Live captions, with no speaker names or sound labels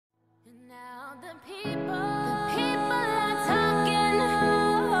This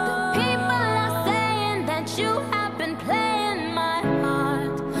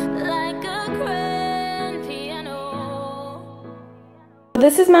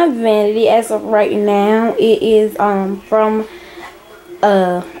is my vanity as of right now. It is from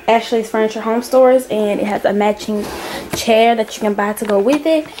Ashley's Furniture Home Stores, and it has a matching chair that you can buy to go with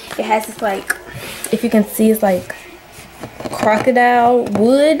it. It has this, like, if you can see, it's like crocodile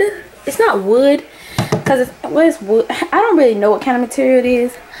wood. It's not wood because it's wood. I don't really know what kind of material it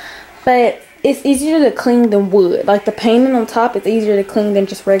is, but it's easier to clean than wood. Like the painting on top is easier to clean than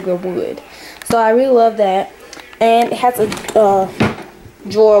just regular wood. So I really love that. And it has a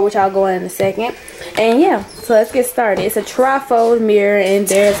drawer, which I'll go in a second. And yeah, so let's get started. It's a trifold mirror, and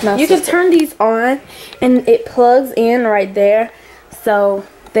there's no, you can turn these on and it plugs in right there, so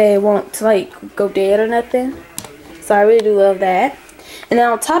they won't like go dead or nothing. So I really do love that. And then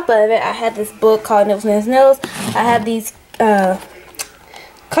on top of it, I have this book called Nails, Nails, Nails. I have these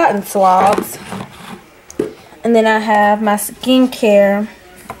cotton swabs, and then I have my skincare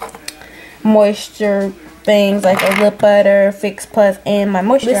moisture things like a lip butter, Fix Plus, and my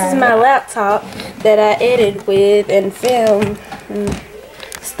moisturizer. This is my laptop that I edit with and film and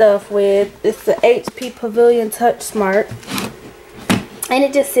stuff with. It's the HP Pavilion Touch Smart, and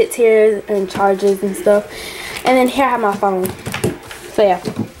it just sits here and charges and stuff. And then here I have my phone. So yeah.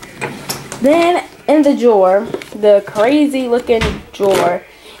 Then in the drawer, the crazy looking drawer,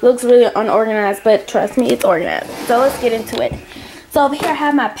 it looks really unorganized, but trust me, it's organized. So let's get into it. So over here I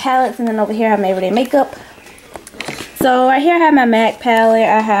have my palettes, and then over here I have my everyday makeup. So right here I have my MAC palette,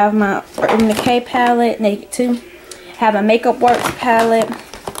 I have my Urban Decay palette, Naked 2. I have my Makeup Works palette,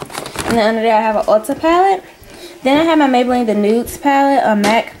 and then under there I have an Ulta palette. Then I have my Maybelline The Nudes palette, a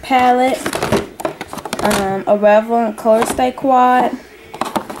MAC palette, a Revlon Color Stay Quad,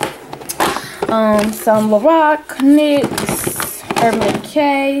 some Lorac, NYX, Urban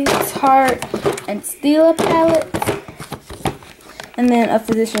Decay, Tarte, and Stila palettes, and then a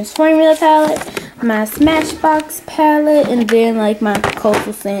Physicians Formula palette, my Smashbox palette, and then like my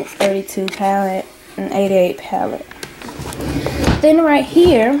Coastal Scents 32 palette and 88 palette. Then right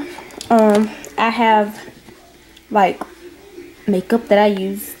here, I have like makeup that I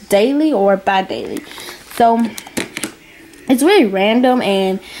use daily or bi-daily. So it's really random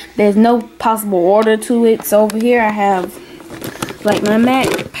and there's no possible order to it. So over here I have like my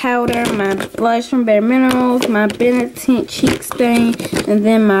MAC powder, my blush from Bare Minerals, my Benetint Cheek Stain, and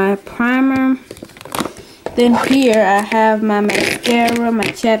then my primer. Then here I have my mascara, my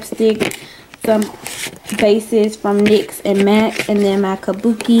chapstick, some bases from NYX and MAC, and then my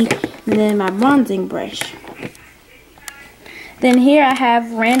Kabuki, and then my bronzing brush. Then here I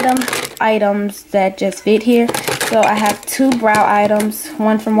have random items that just fit here. So I have two brow items,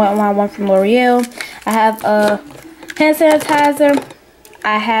 one from Wet n Wild, one from L'Oreal. I have a hand sanitizer.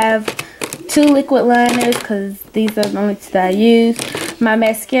 I have two liquid liners because these are the only two that I use. My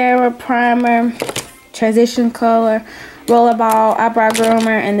mascara, primer, transition color, rollerball, eyebrow groomer,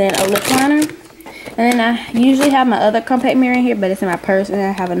 and then a lip liner. And then I usually have my other compact mirror in here, but it's in my purse, and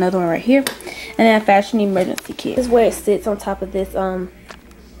I have another one right here. And then a fashion emergency kit. This is where it sits on top of this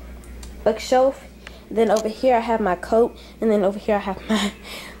bookshelf. Then over here I have my coat, and then over here I have my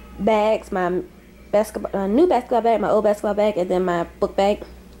bags, my basketball, new basketball bag, my old basketball bag, and then my book bag.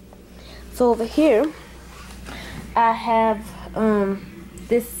 So over here I have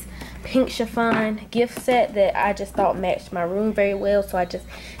this pink chiffon gift set that I just thought matched my room very well, so I just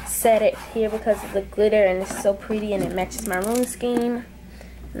set it here because of the glitter, and it's so pretty and it matches my room scheme,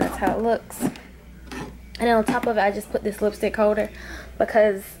 and that's how it looks. And then on top of it I just put this lipstick holder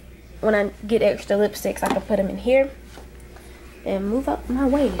because when I get extra lipsticks I can put them in here and move up my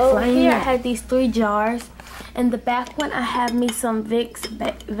way. Over here I have these 3 jars. In the back one I have me some Vicks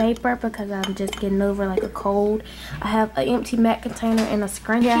Vapor because I'm just getting over like a cold. I have an empty MAC container and a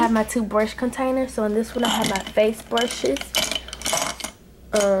scrunchie. Here I have my 2 brush containers. So in this one I have my face brushes.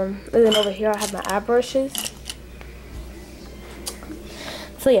 And then over here I have my eye brushes.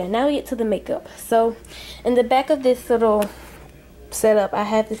 So yeah, now we get to the makeup. So in the back of this little setup I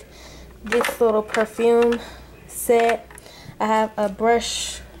have this little perfume set. I have a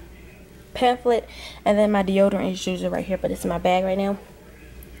brush pamphlet, and then my deodorant is usually right here, but it's in my bag right now.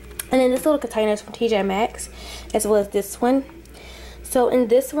 And then this little container is from TJMaxx, as well as this one. So in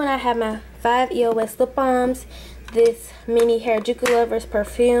this one I have my 5 EOS lip balms, this mini Harajuku Lovers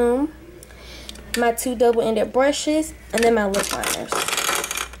perfume, my 2 double-ended brushes, and then my lip liners.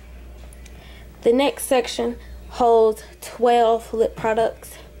 The next section holds 12 lip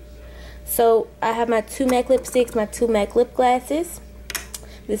products. So I have my 2 MAC lipsticks, my 2 MAC lip glasses,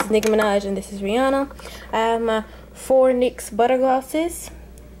 This is Nicki Minaj and this is Rihanna. I have my 4 NYX butter glosses,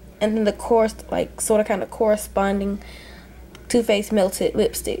 and then the kind of corresponding Too Faced melted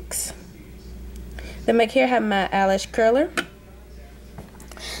lipsticks. Then back here I have my eyelash curler.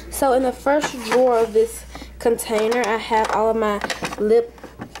 So in the first drawer of this container, I have all of my lip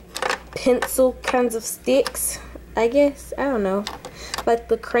pencil kinds of sticks, I guess. I don't know. Like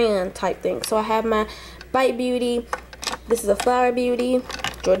the crayon type thing. So I have my Bite Beauty. This is a Flower Beauty,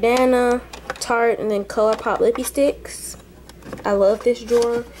 Jordana, Tarte, and then ColourPop lippy sticks. I love this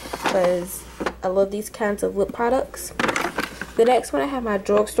drawer because I love these kinds of lip products. The next one I have my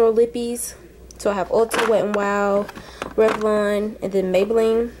drugstore lippies. So I have Ulta, Wet n Wild, Revlon, and then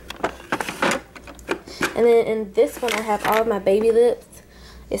Maybelline. And then in this one I have all of my baby lips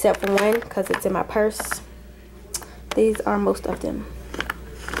except for one because it's in my purse. These are most of them.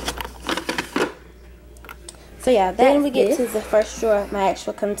 So yeah, then we get to the first drawer of my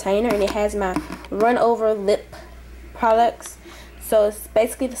actual container, and it has my run over lip products. So it's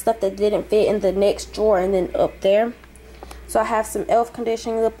basically the stuff that didn't fit in the next drawer and then up there. So I have some e.l.f.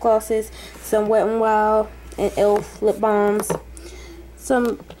 conditioning lip glosses, some Wet n Wild and e.l.f. lip balms,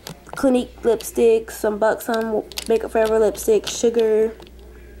 some Clinique lipsticks, some Buxom Makeup Forever lipstick, Sugar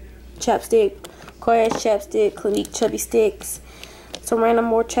chapstick, Korea's chapstick, Clinique chubby sticks, some random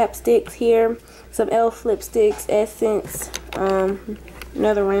more chapsticks here, some e.l.f. lipsticks, Essence,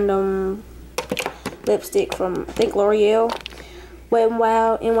 another random lipstick from I think L'Oreal, Wet n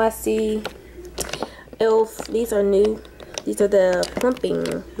Wild, NYC, e.l.f. These are new. These are the plumping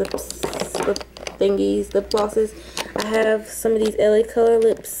lip thingies, lip glosses. I have some of these LA Color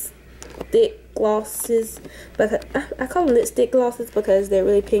lipstick glosses, but I call them lipstick glosses because they're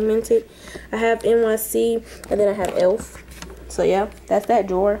really pigmented. I have NYC, and then I have e.l.f. So yeah, that's that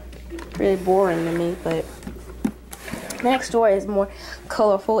drawer. Really boring to me, but the next drawer is more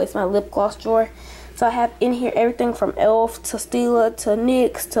colorful. It's my lip gloss drawer. So I have in here everything from e.l.f. to Stila to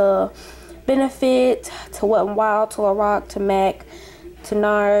NYX to Benefit to Wet n Wild to Lorac to MAC to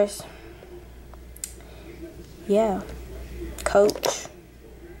NARS. Yeah. Coach,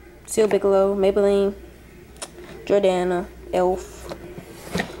 Seal Bigelow, Maybelline, Jordana, e.l.f.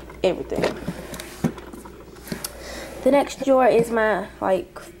 Everything. The next drawer is my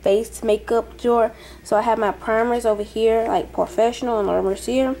face makeup drawer. So I have my primers over here, like Professional and Laura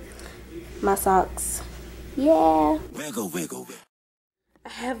Mercier. My socks. Yeah. Wiggle, wiggle, wiggle. I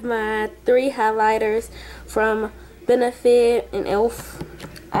have my 3 highlighters from Benefit and e.l.f.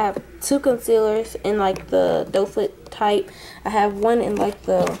 I have 2 concealers in like the doe foot type. I have one in like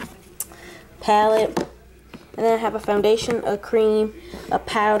the palette. And then I have a foundation, a cream, a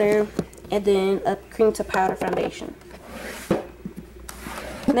powder, and then a cream to powder foundation.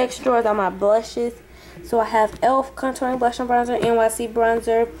 Next drawer is all my blushes. So I have e.l.f. contouring blush and bronzer, NYC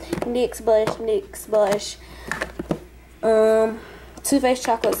bronzer, NYX blush, Too Faced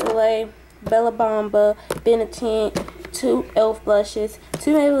Chocolate Soleil, Bella Bamba, Benetint, 2 e.l.f. blushes,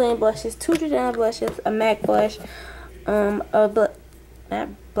 2 Maybelline blushes, 2 Jordana blushes, a MAC blush, not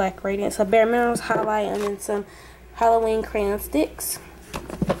Black Radiance, a Bare Minerals highlight, and then some Halloween crayon sticks.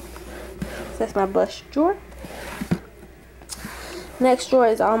 So that's my blush drawer. Next drawer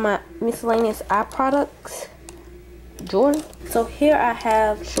is all my miscellaneous eye products drawer. So here I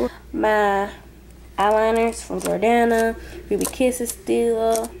have my eyeliners from Jordana, Ruby Kisses,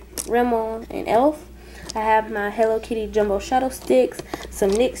 Stila, Rimmel, and e.l.f. I have my Hello Kitty Jumbo Shadow Sticks,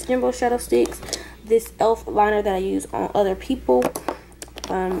 some NYX Jumbo Shadow Sticks, this e.l.f. liner that I use on other people,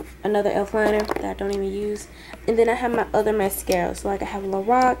 another e.l.f. liner that I don't even use, and then I have my other mascara. So like I have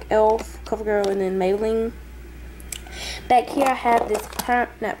Lorac, e.l.f., CoverGirl, and then Maybelline. Back here I have this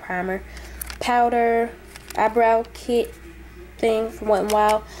powder, eyebrow kit thing from Wet n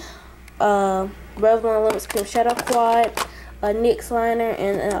Wild, Revlon Limits Cream Shadow Quad, a NYX liner,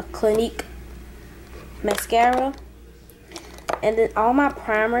 and a Clinique mascara. And then all my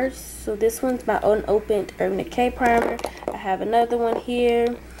primers. So this one's my unopened Urban Decay primer. I have another one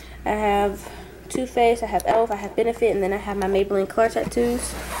here. I have Too Faced, I have e.l.f., I have Benefit, and then I have my Maybelline Color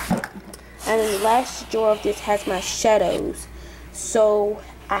Tattoos. And then the last drawer of this has my shadows. So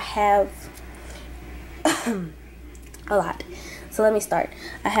I have a lot. So let me start.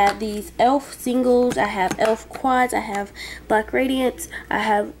 I have these e.l.f. singles, I have e.l.f. quads, I have Black Radiance, I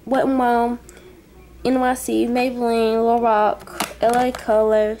have Wet n Wild, NYC, Maybelline, Lorac, LA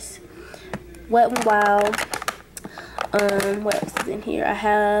Colors, Wet n Wild. What else is in here? I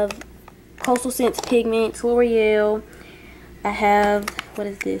have Coastal Scents Pigments, L'Oreal. I have, what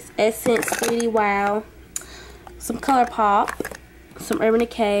is this? Essence 3D Wow, some ColourPop, some Urban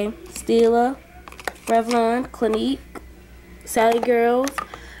Decay, Stila, Revlon, Clinique, Sally Girls,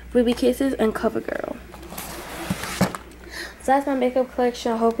 Ruby Kisses, and CoverGirl. So that's my makeup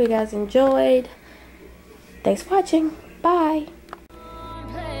collection. I hope you guys enjoyed. Thanks for watching. Bye.